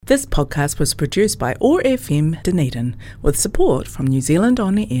This podcast was produced by OAR FM Dunedin with support from New Zealand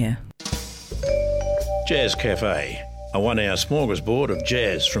On Air. Jazz Cafe, a 1-hour smorgasbord of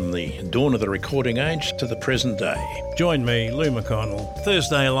jazz from the dawn of the recording age to the present day. Join me, Lou McConnell,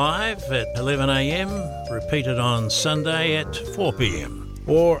 Thursday live at 11am, repeated on Sunday at 4pm.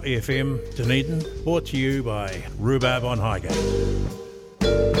 OAR FM Dunedin, brought to you by Rhubarb on Highgate.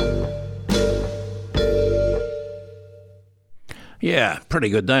 Yeah, pretty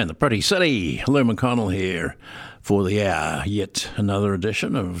good day in the pretty city. Lou McConnell here for the hour. Yet another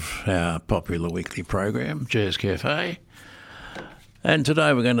edition of our popular weekly program, Jazz Cafe. And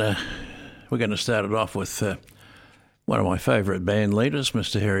today we're going to start it off with one of my favourite band leaders,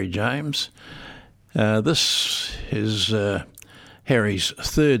 Mr. Harry James. This is Harry's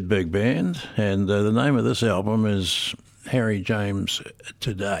third big band, and the name of this album is Harry James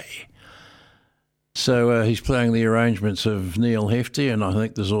Today. So he's playing the arrangements of Neil Hefti, and I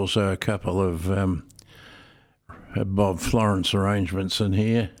think there's also a couple of Bob Florence arrangements in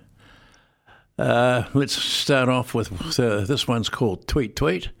here. Let's start off with this one's called Tweet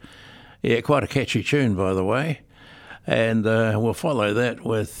Tweet. Yeah, quite a catchy tune, by the way. And we'll follow that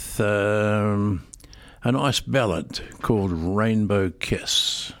with a nice ballad called Rainbow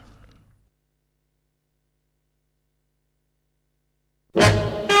Kiss.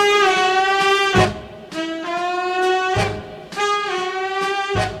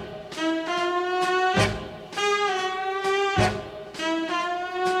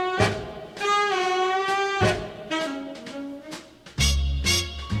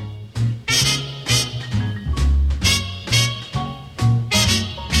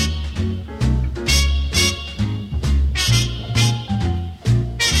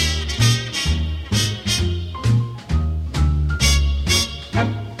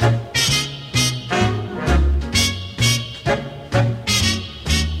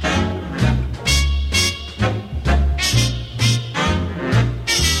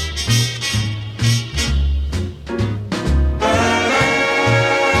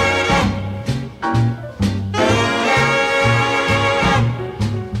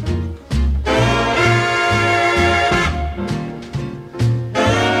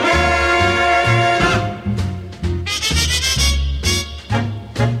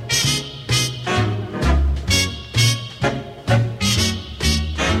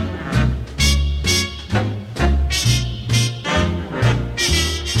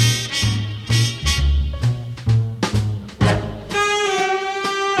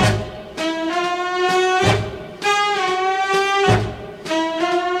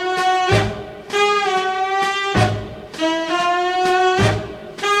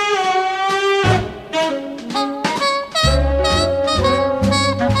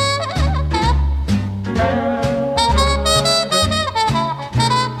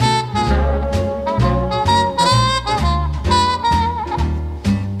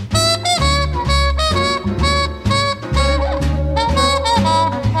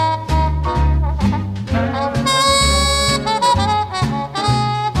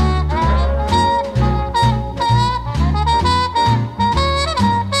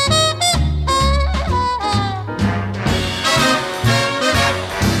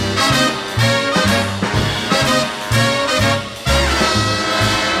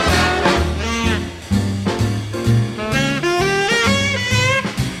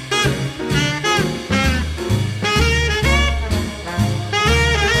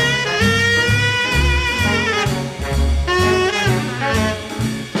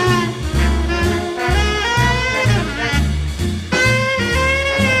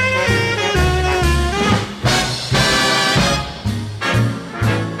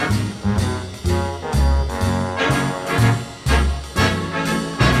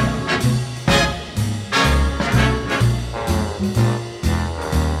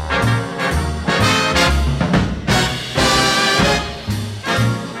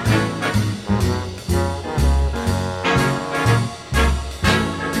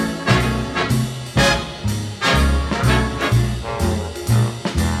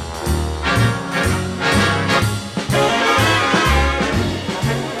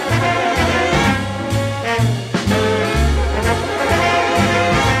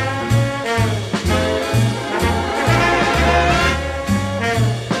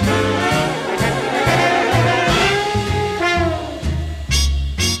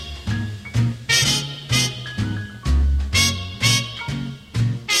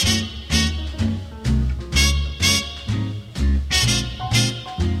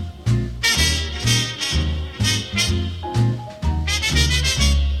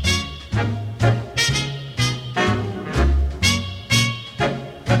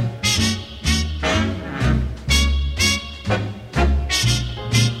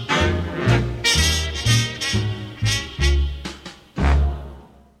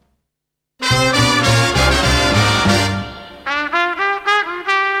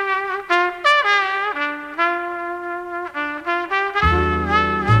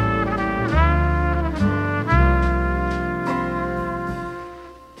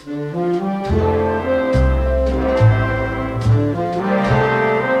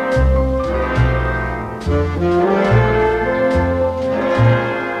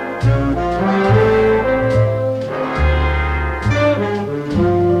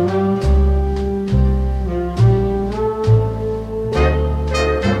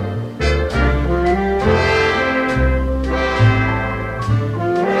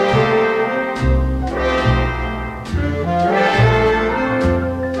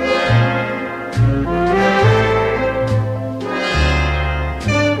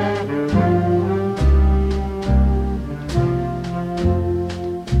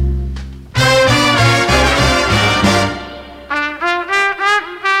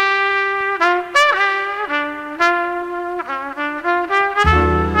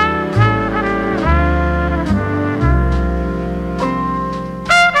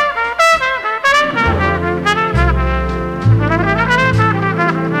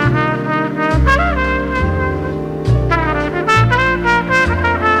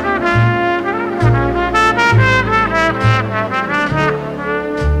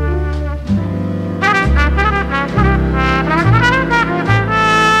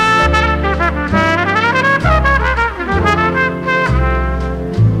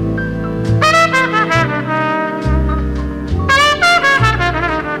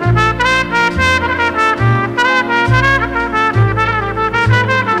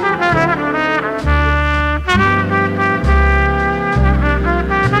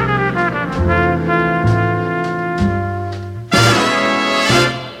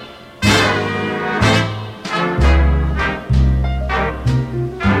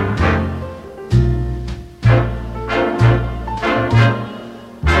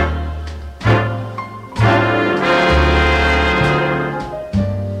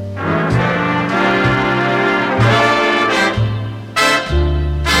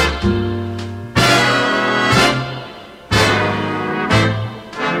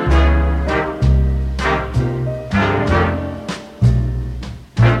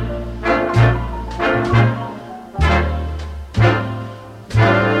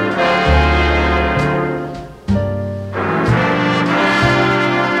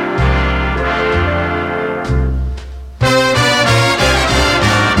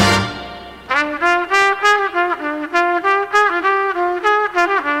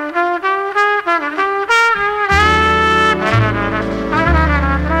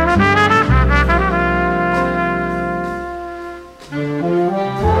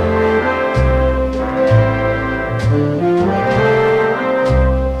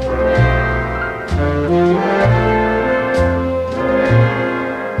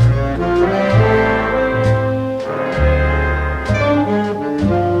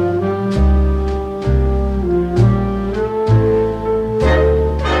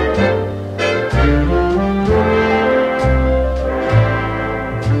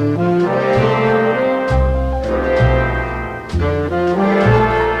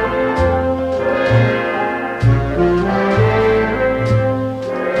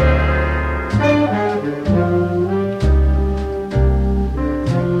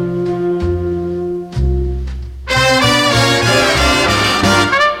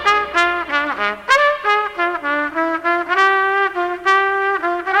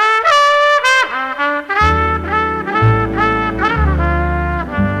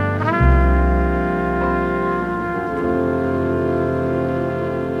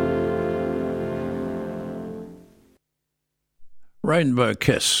 Rainbow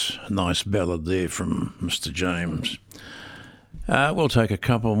Kiss, nice ballad there from Mr. James. We'll take a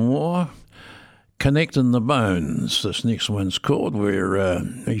couple more. Connecting the Bones, this next one's called, where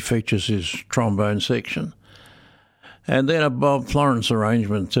he features his trombone section. And then a Bob Florence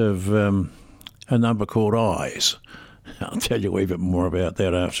arrangement of a number called Eyes. I'll tell you a wee bit more about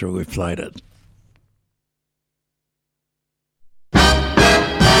that after we've played it.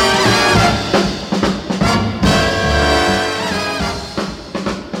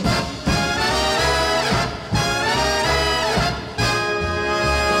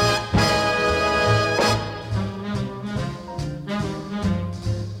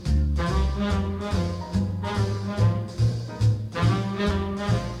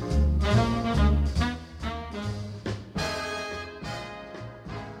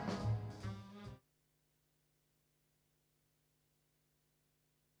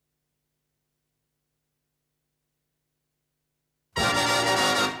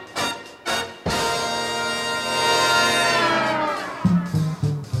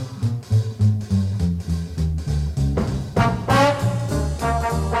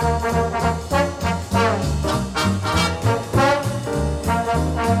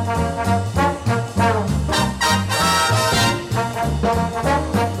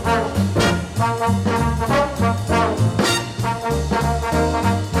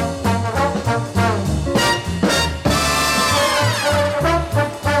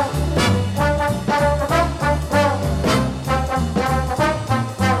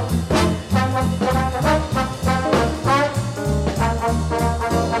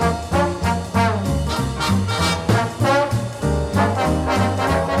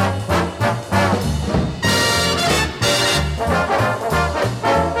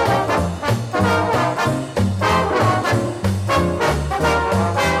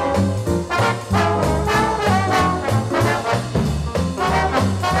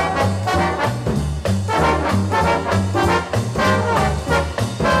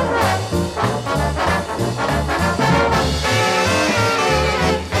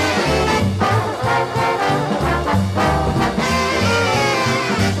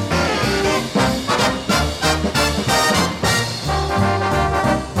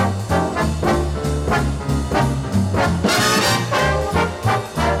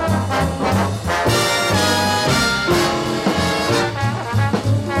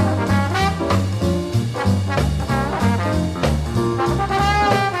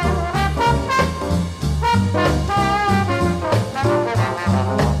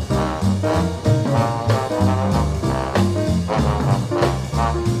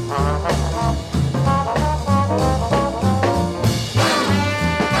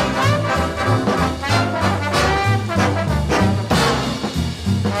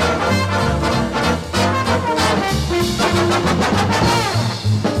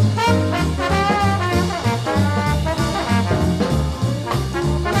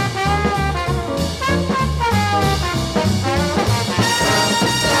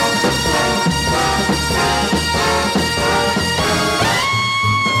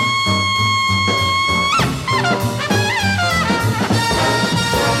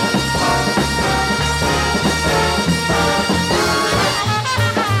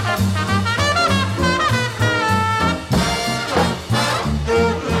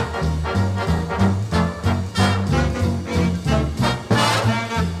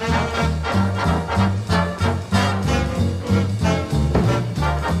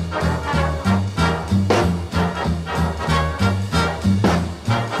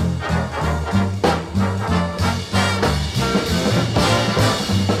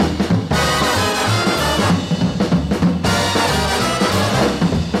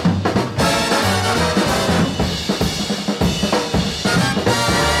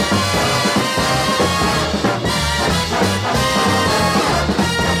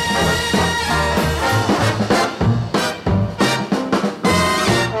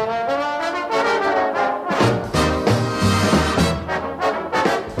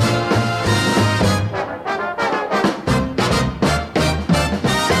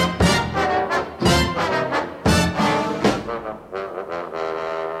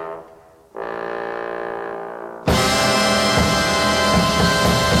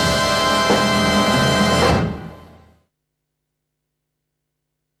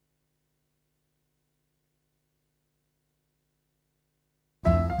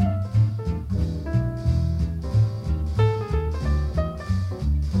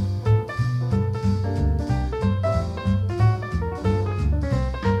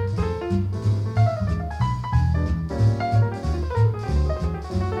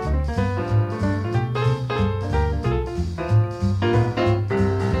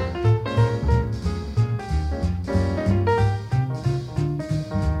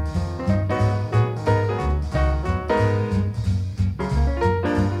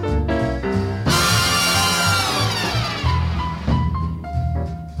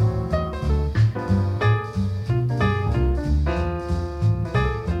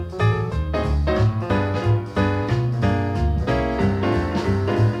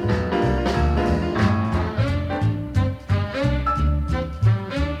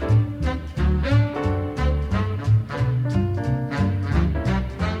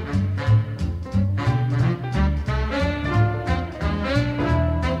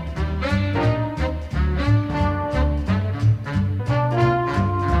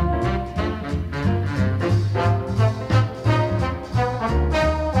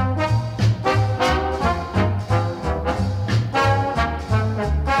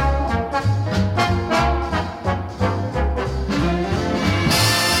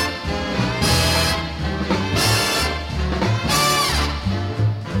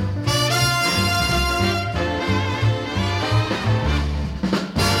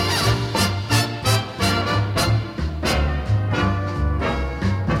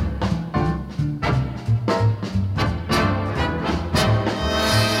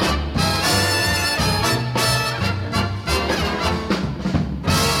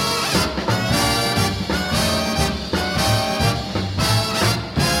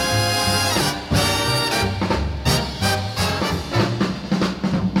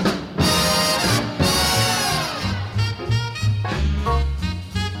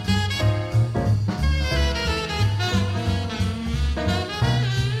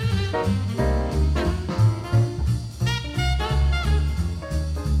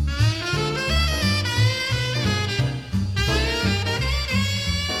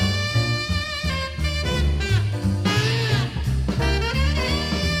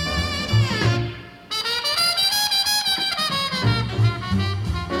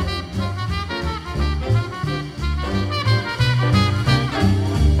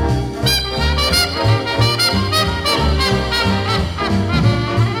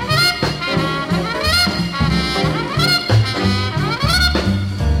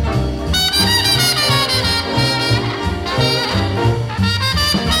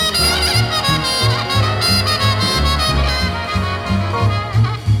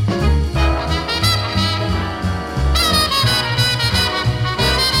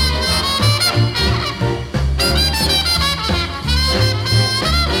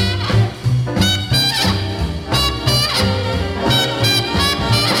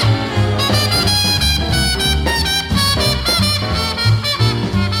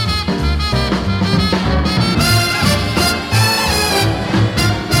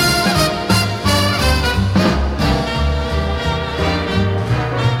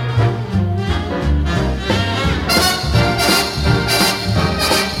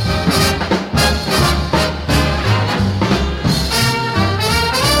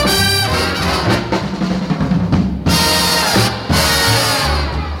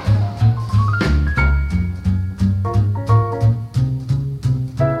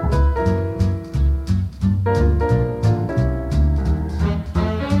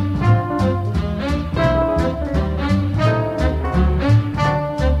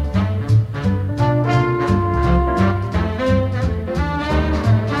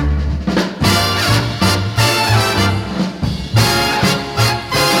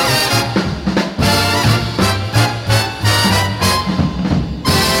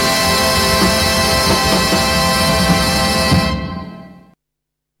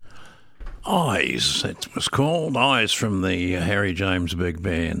 Eyes, it was called. Eyes from the Harry James Big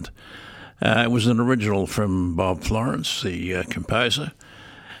Band. It was an original from Bob Florence, the composer.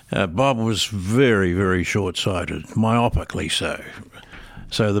 Bob was very, very short-sighted, myopically so.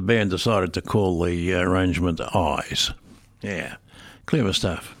 So the band decided to call the arrangement Eyes. Yeah, clever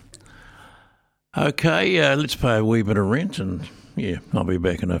stuff. Okay, let's pay a wee bit of rent and, yeah, I'll be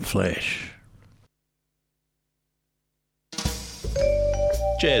back in a flash.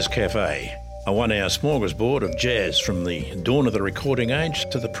 Jazz Cafe, a 1 hour smorgasbord of jazz from the dawn of the recording age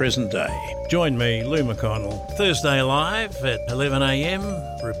to the present day. Join me, Lou McConnell, Thursday live at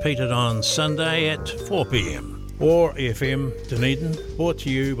 11am, repeated on Sunday at 4pm. Or FM Dunedin, brought to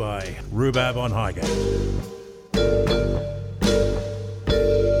you by Rhubarb on Highgate.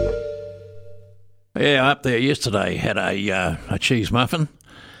 Yeah, up there yesterday had a cheese muffin.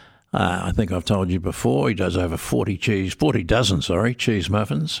 I think I've told you before, he does over 40 dozen cheese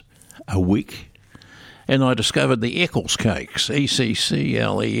muffins a week. And I discovered the Eccles cakes,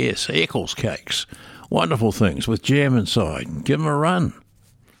 E-C-C-L-E-S, Eccles cakes. Wonderful things with jam inside. Give them a run.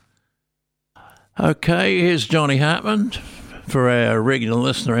 Okay, here's Johnny Hartman for our regular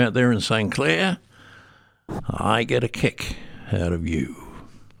listener out there in St. Clair. I get a kick out of you.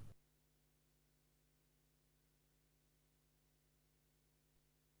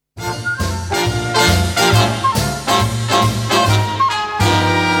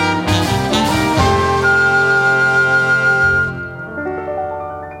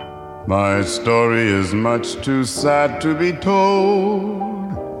 My story is much too sad to be told,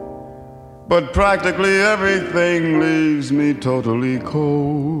 but practically everything leaves me totally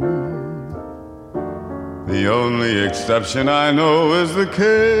cold. The only exception I know is the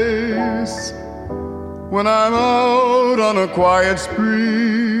case when I'm out on a quiet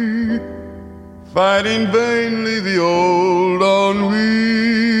spree, fighting vainly the old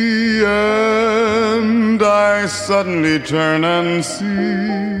ennui, and I suddenly turn and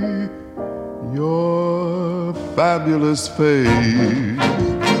see your fabulous face.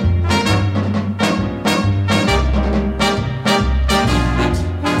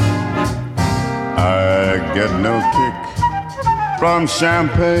 I get no kick from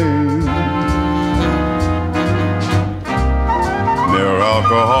champagne, mere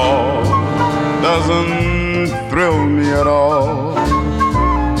alcohol doesn't thrill me at all.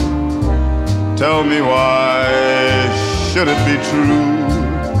 Tell me why should it be true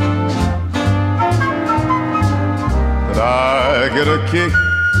that I get a kick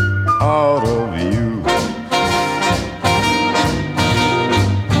out of you?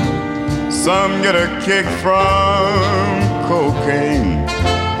 Some get a kick from cocaine.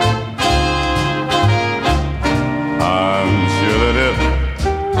 I'm sure that if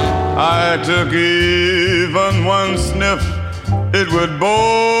I took even one sniff, it would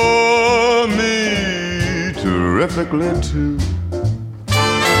bore me terrifically too.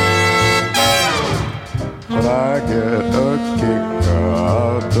 But I get a kick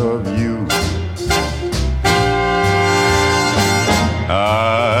out of you.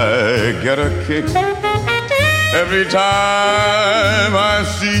 I get a kick every time I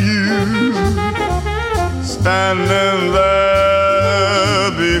see you standing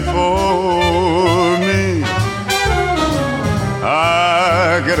there before me.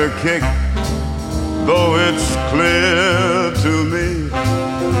 I get a kick, though it's clear to me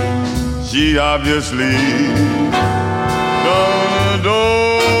she obviously don't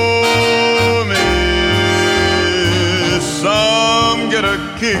adore me. Some get a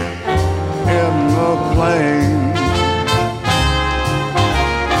kick in the plane,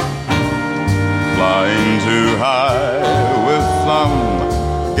 flying too high with some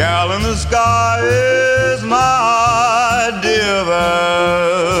gal in the sky is my idea.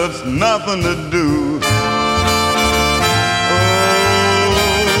 That's nothing to do.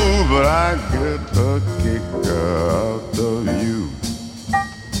 Oh, but I get a kick out of you.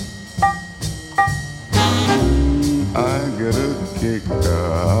 I get a kick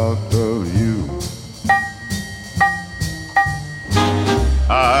out of you.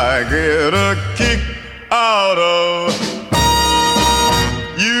 I get a kick out of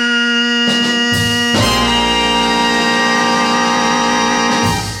you.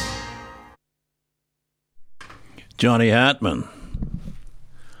 Johnny Hartman.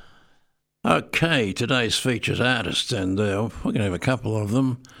 Okay, today's featured artist, and we're going to have a couple of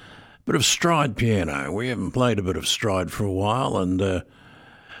them. Bit of stride piano. We haven't played a bit of stride for a while, and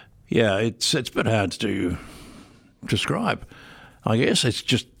yeah, it's a bit hard to describe. I guess it's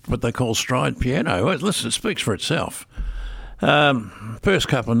just what they call stride piano. Well, listen, it speaks for itself. First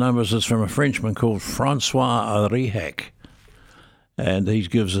couple of numbers is from a Frenchman called Francois Rihac. And he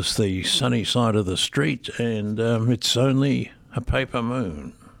gives us the sunny side of the street, and it's only a paper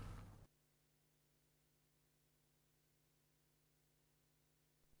moon.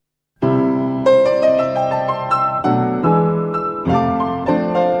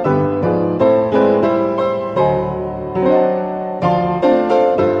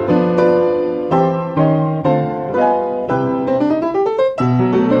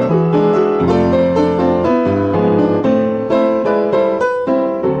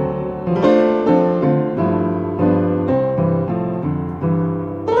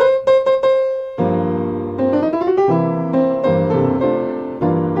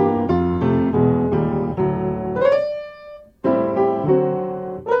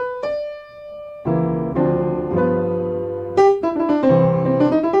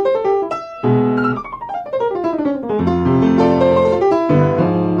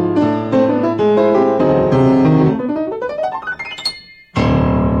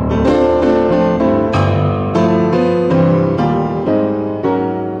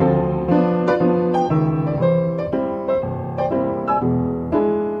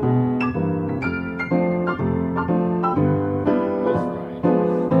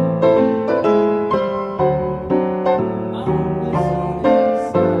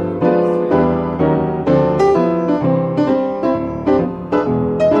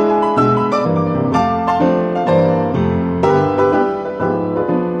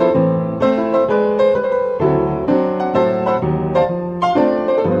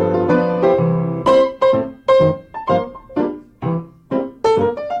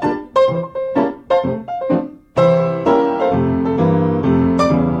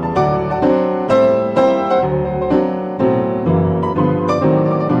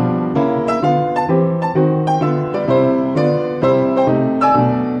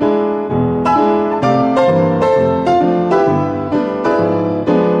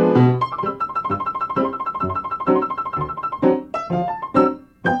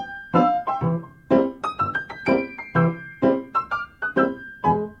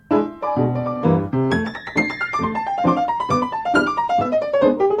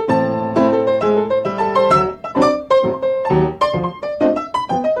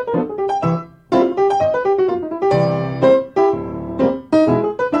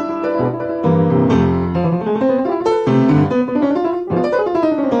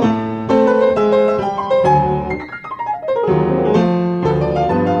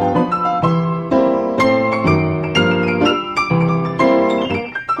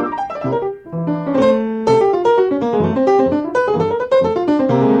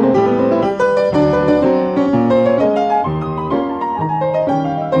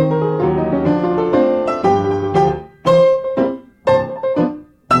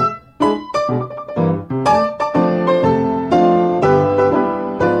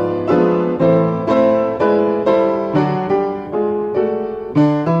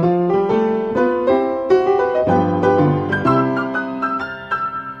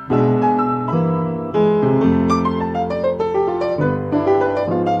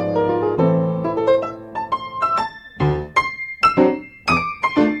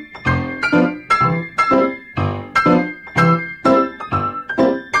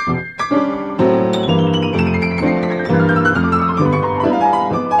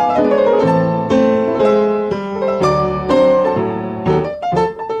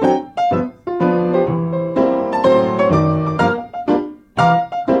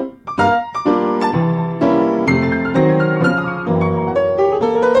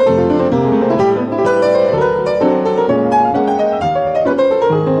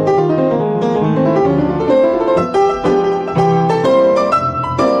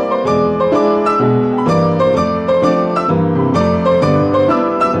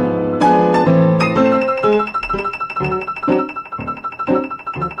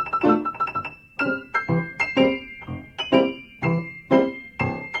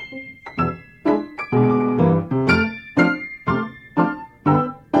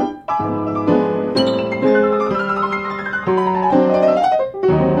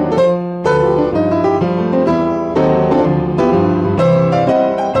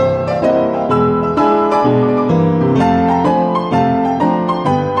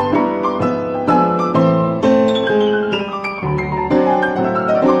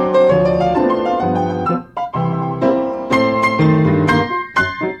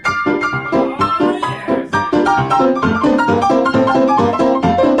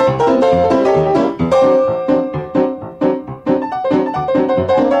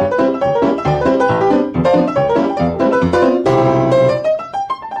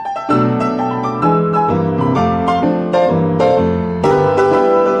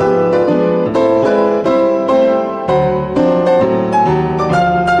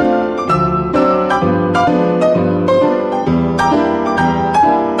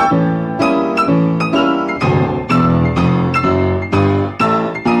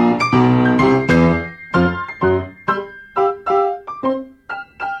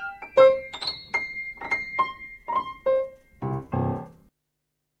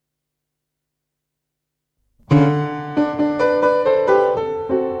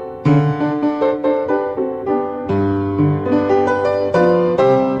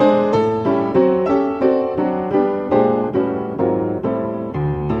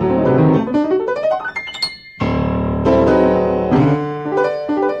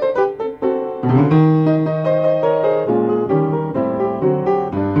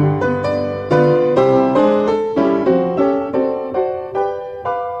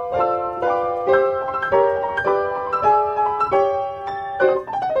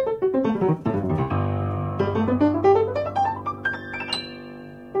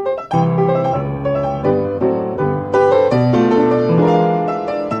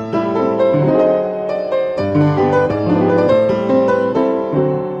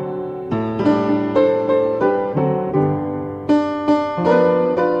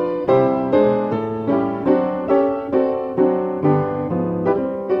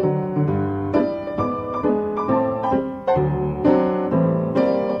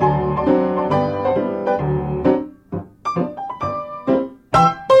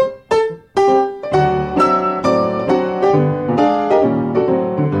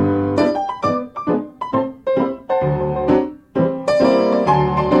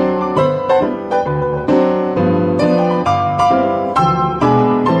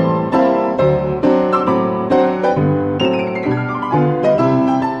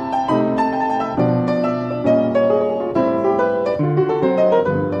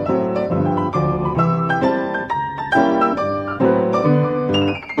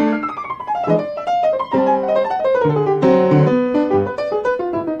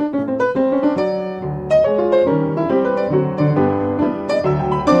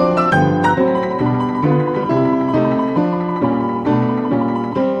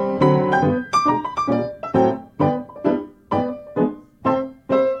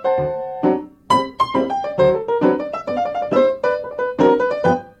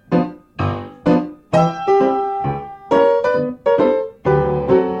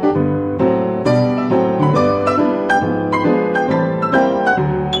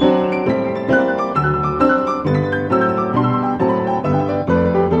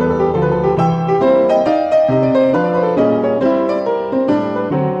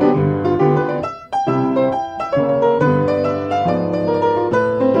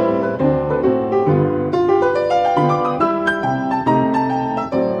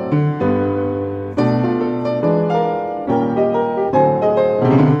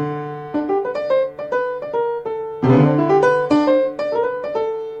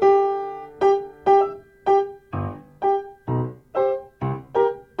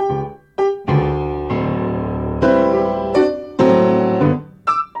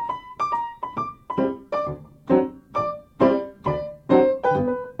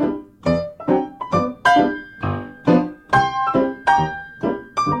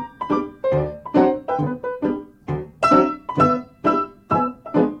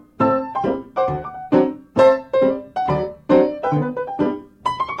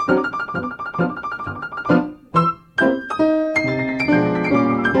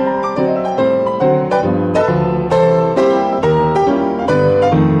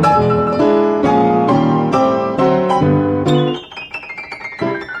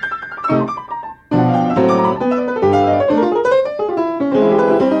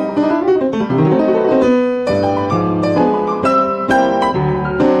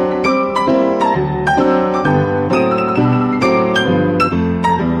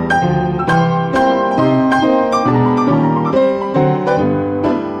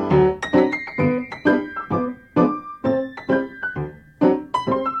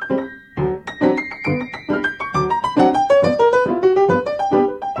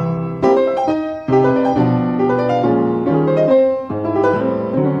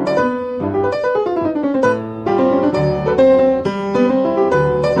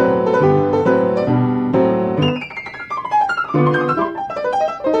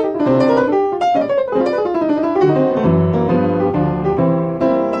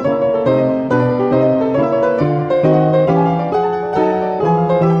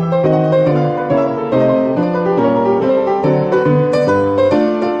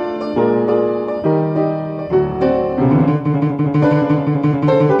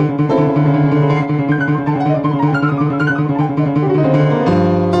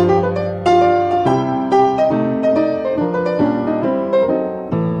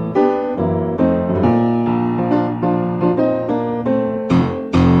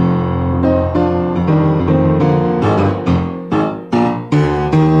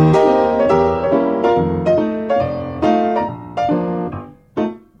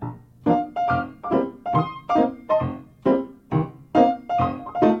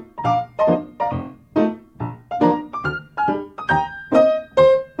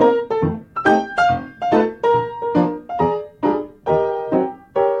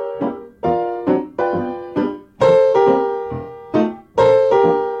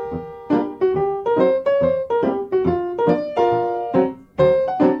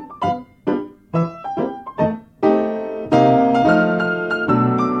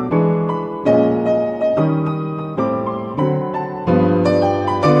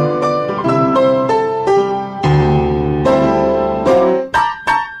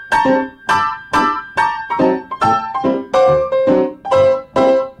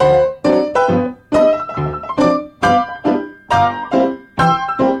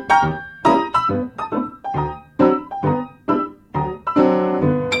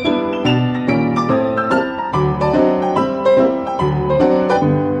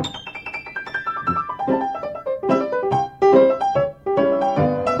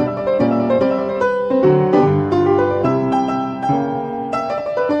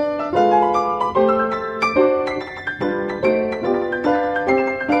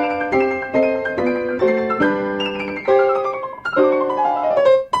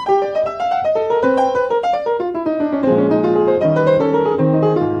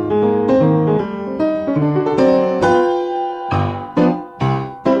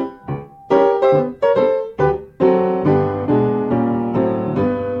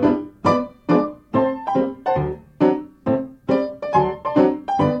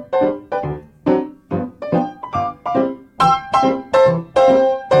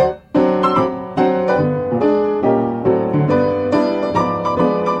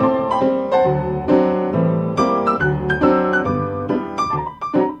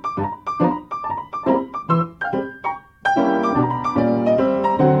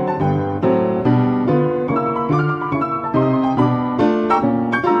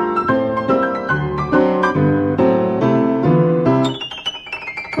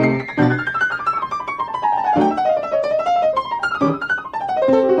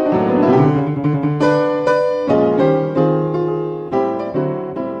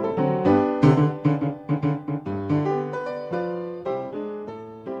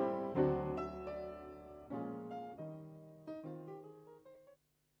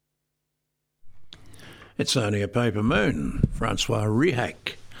 It's Only a Paper Moon, Francois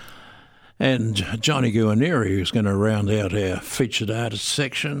Rihac. And Johnny Guarnieri, who's going to round out our featured artist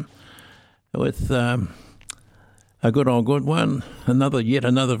section with a good old good one, yet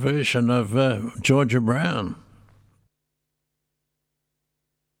another version of Georgia Brown.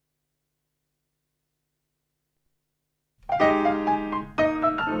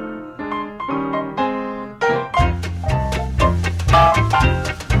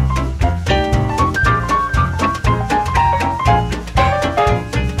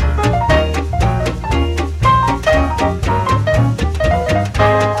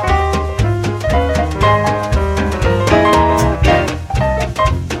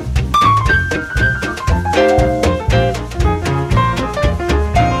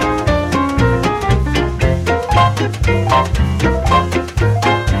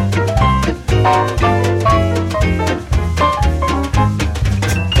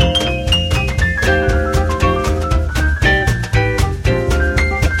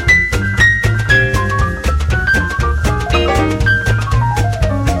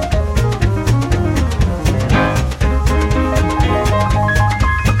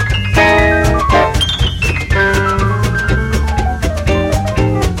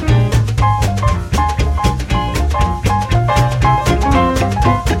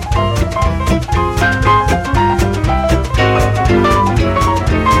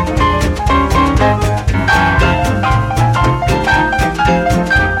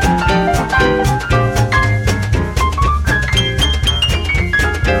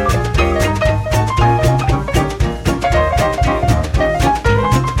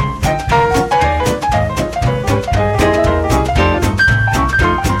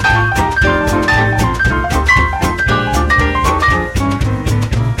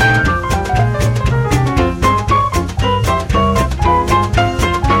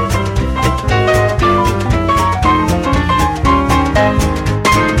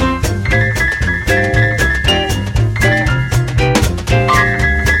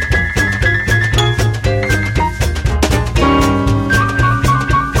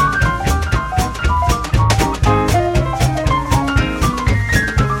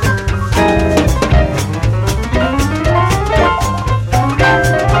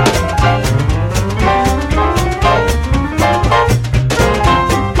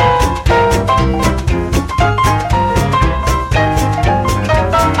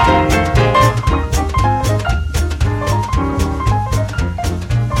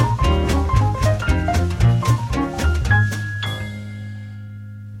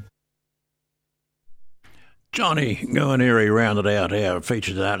 Johnny Guarnieri rounded out our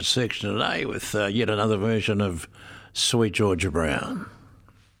featured artist section today with yet another version of Sweet Georgia Brown.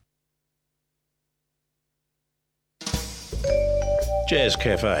 Jazz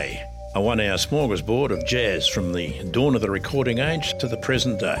Cafe, a 1 hour smorgasbord of jazz from the dawn of the recording age to the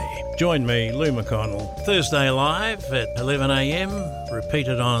present day. Join me, Lou McConnell, Thursday live at 11am,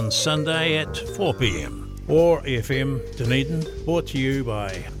 repeated on Sunday at 4pm. Or FM Dunedin, brought to you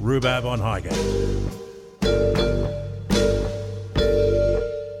by Rhubarb on Highgate.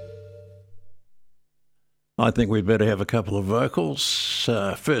 I think we'd better have a couple of vocals.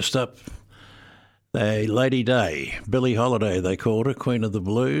 First up, Lady Day, Billie Holiday they called her, Queen of the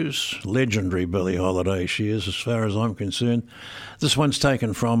Blues. Legendary Billie Holiday she is as far as I'm concerned. This one's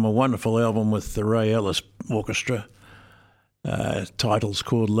taken from a wonderful album with the Ray Ellis Orchestra. Title's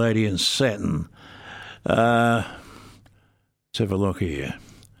called Lady in Satin. Let's have a look here.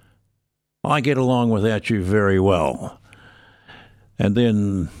 I Get Along Without You Very Well. And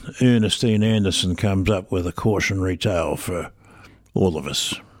then Ernestine Anderson comes up with a cautionary tale for all of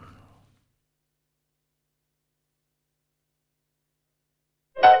us.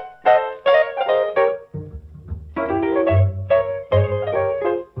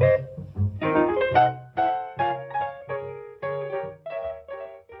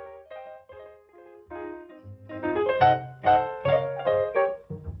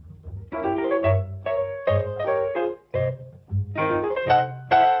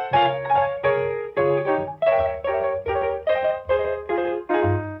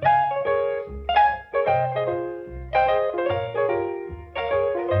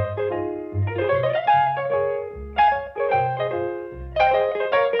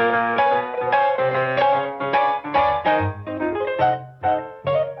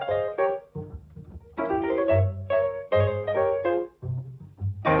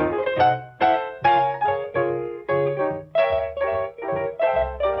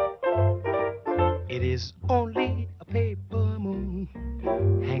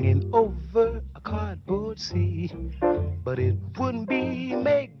 But it wouldn't be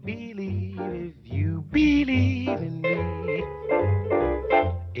make-believe if you be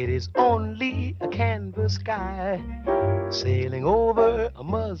It is only a canvas sky sailing over a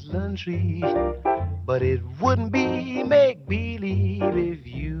muslin tree. But it wouldn't be make-believe if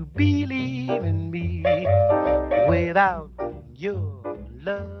you believe in me. Without your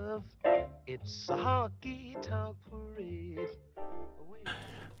love, it's a honky-tonk parade.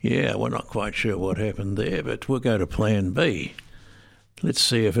 Yeah, we're not quite sure what happened there, but we'll go to plan B. Let's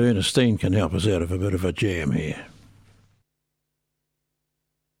see if Ernestine can help us out of a bit of a jam here.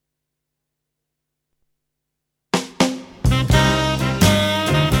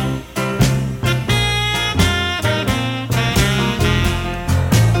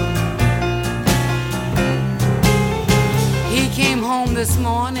 He came home this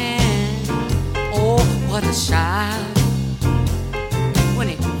morning, oh, what a shock. When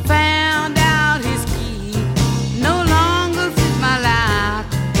he found out his key no longer fit my lock.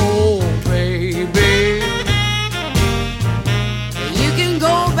 Oh, baby, you can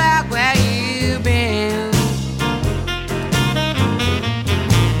go back where you've been.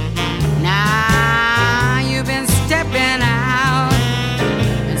 Now you've been stepping out,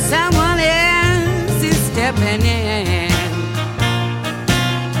 and someone else is stepping in.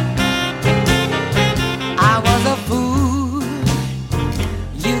 I was a fool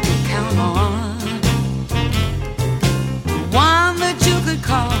you could count on, one that you could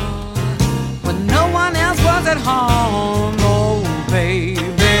call when no one else was at home. Oh, baby,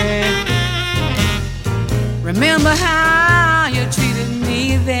 remember how you treated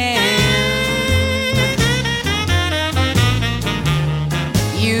me then.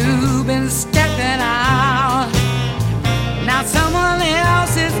 You've been stepping out, now someone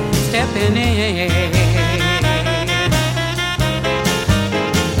else is stepping in.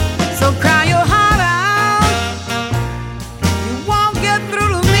 So cry your heart out, you won't get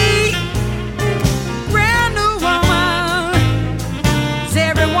through to me. Brand new woman, as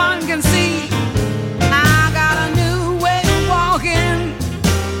everyone can see. I got a new way of walking,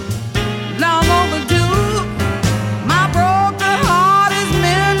 long overdue. My broken heart is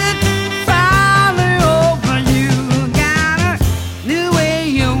mended, finally over you. Got a new way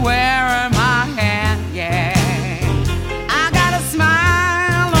you're wearing my hat, yeah. I got a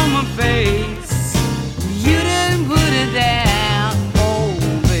smile on my face, you didn't put it down. Oh,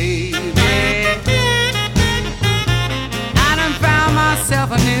 baby, I done found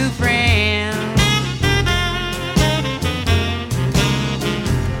myself a new friend.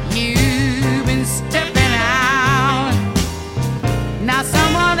 You've been stepping out, now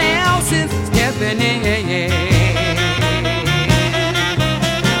someone else is stepping in.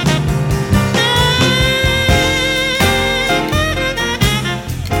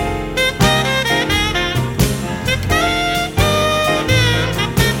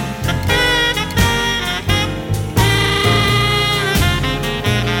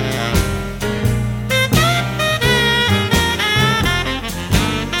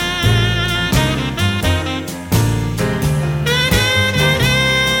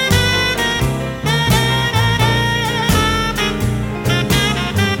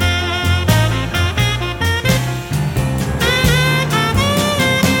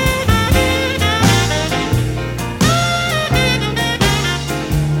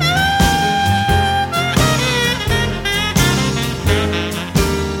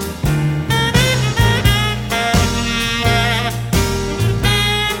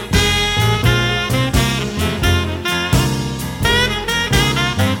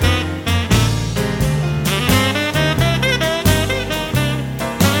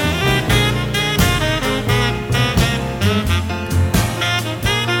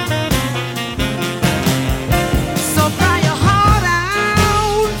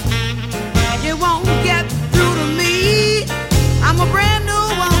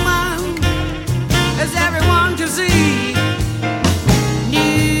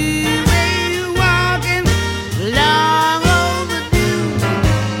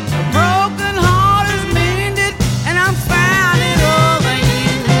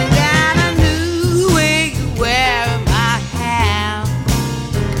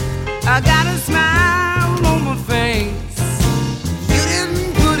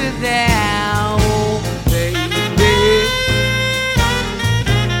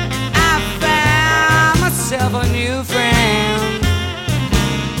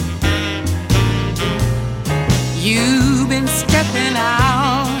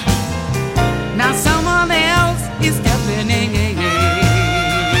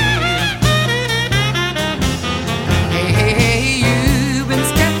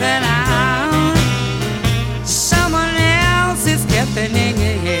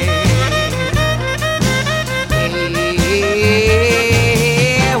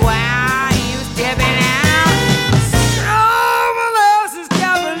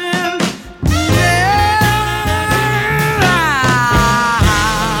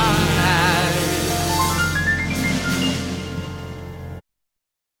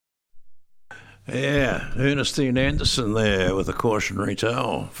 Yeah, Ernestine Anderson there with a cautionary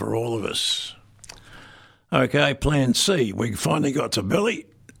tale for all of us. Okay, Plan C. We finally got to Billy.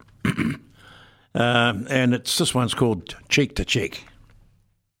 And this one's called Cheek to Cheek.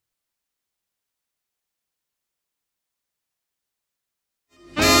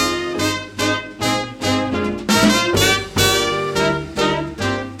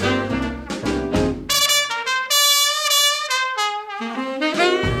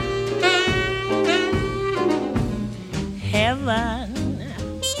 Heaven,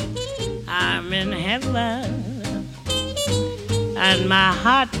 I'm in heaven, and my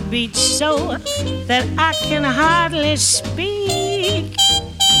heart beats so that I can hardly speak,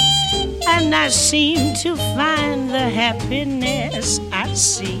 and I seem to find the happiness I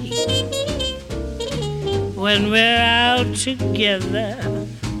seek when we're out together,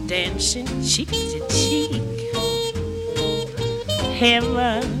 dancing cheek to cheek.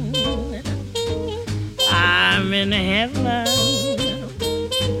 Heaven, I'm in heaven,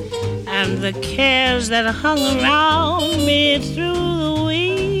 and the cares that hung around me through the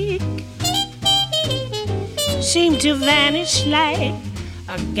week seem to vanish like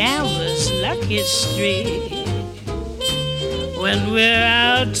a gambler's lucky streak when we're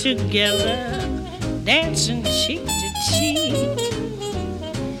out together, dancing cheek to cheek.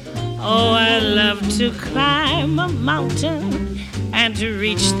 Oh, I love to climb a mountain and to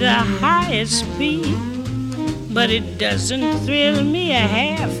reach the highest peak, but it doesn't thrill me a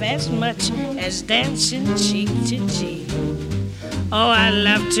half as much as dancing cheek to cheek. Oh, I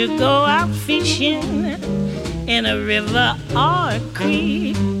love to go out fishing in a river or a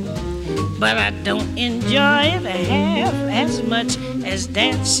creek, but I don't enjoy it a half as much as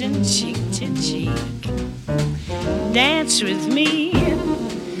dancing cheek to cheek. Dance with me,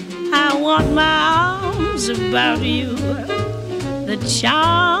 I want my arms about you. The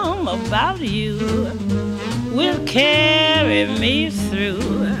charm about you will carry me through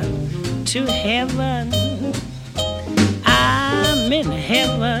to heaven. I'm in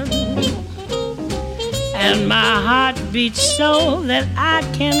heaven, and my heart beats so that I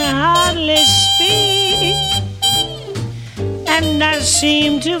can hardly speak, and I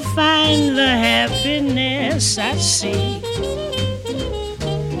seem to find the happiness I seek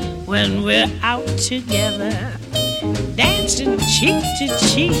when we're out together, dancing cheek to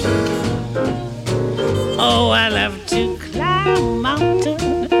cheek. Oh, I love to climb a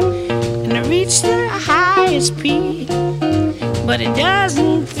mountain and reach the highest peak, but it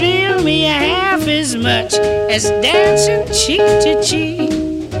doesn't thrill me half as much as dancing cheek to cheek.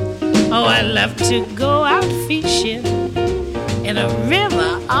 Oh, I love to go out fishing in a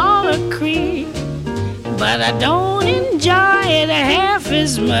river or a creek, but I don't enjoy it half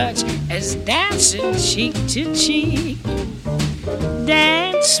as much as dancing cheek to cheek.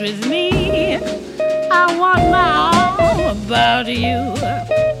 Dance with me, I want my arm about you.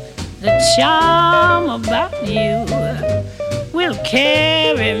 The charm about you will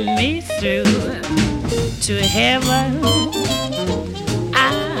carry me through to heaven.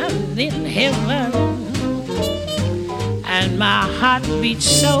 I'm in heaven, and my heart beats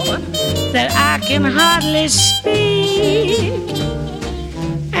so that I can hardly speak,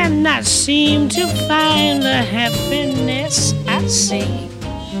 and I seem to find the happiness I seek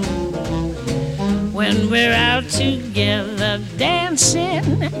when we're out together,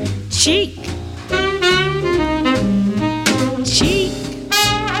 dancing cheek, cheek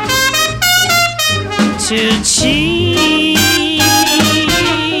to cheek.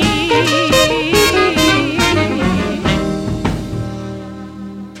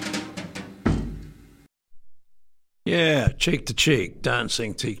 Yeah, Cheek to Cheek,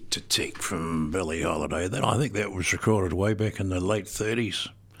 Dancing Cheek to Cheek from Billie Holiday. Then I think that was recorded way back in the late 30s,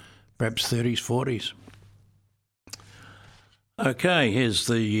 perhaps 30s, 40s. Okay, here's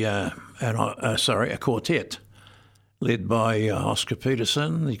the a quartet led by Oscar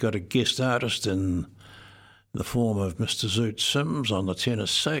Peterson. He's got a guest artist in the form of Mr. Zoot Sims on the tenor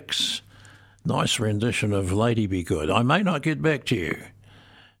sax. Nice rendition of Lady Be Good. I may not get back to you,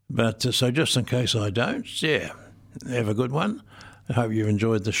 but so just in case I don't, yeah, have a good one. I hope you've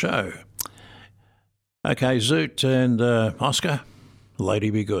enjoyed the show. Okay, Zoot and Oscar,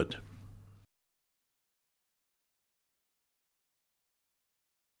 Lady Be Good.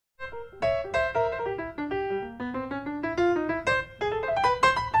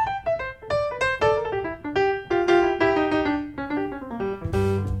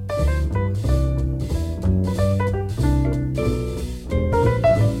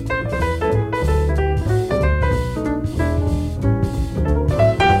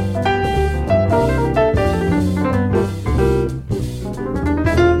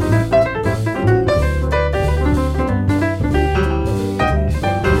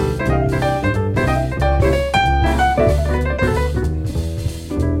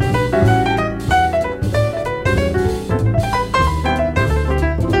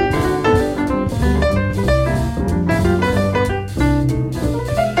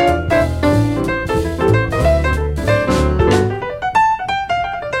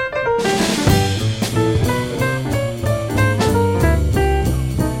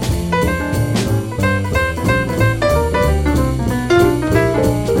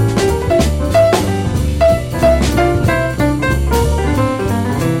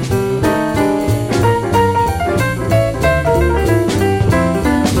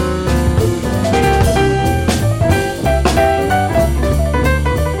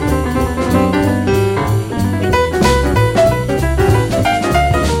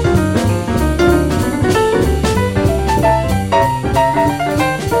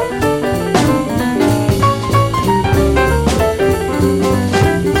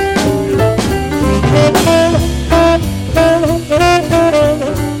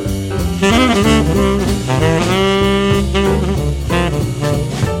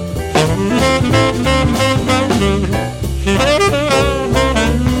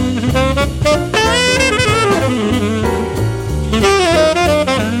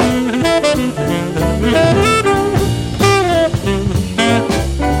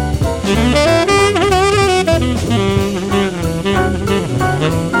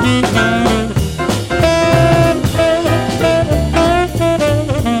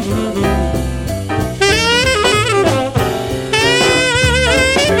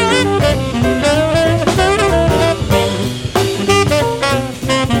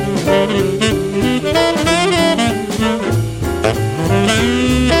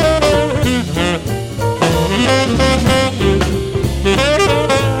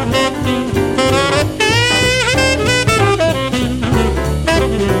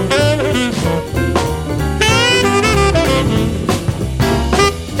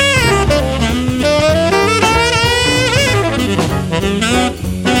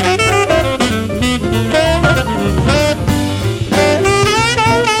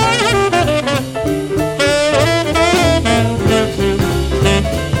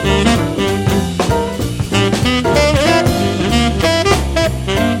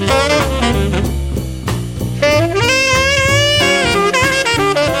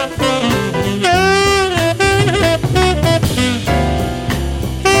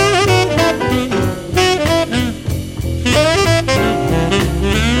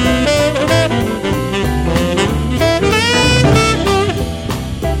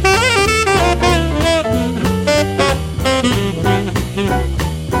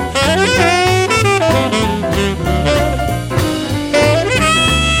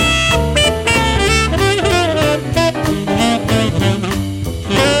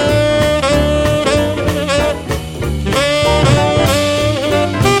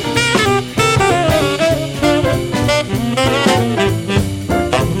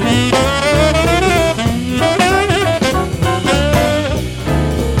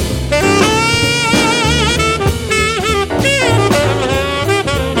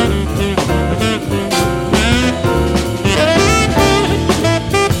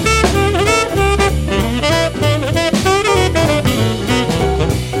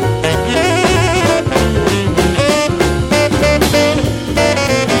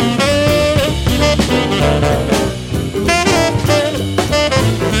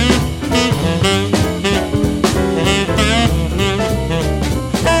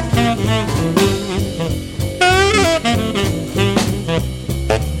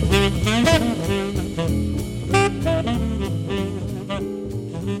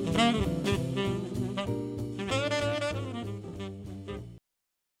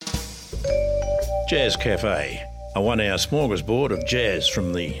 Jazz Cafe, a 1 hour smorgasbord of jazz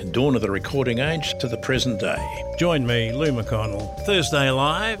from the dawn of the recording age to the present day. Join me, Lou McConnell, Thursday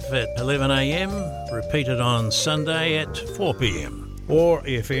live at 11am, repeated on Sunday at 4pm. Or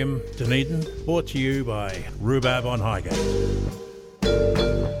FM Dunedin, brought to you by Rhubarb on Highgate.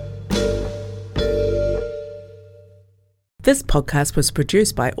 This podcast was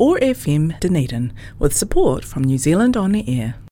produced by OAR FM Dunedin with support from New Zealand On the Air.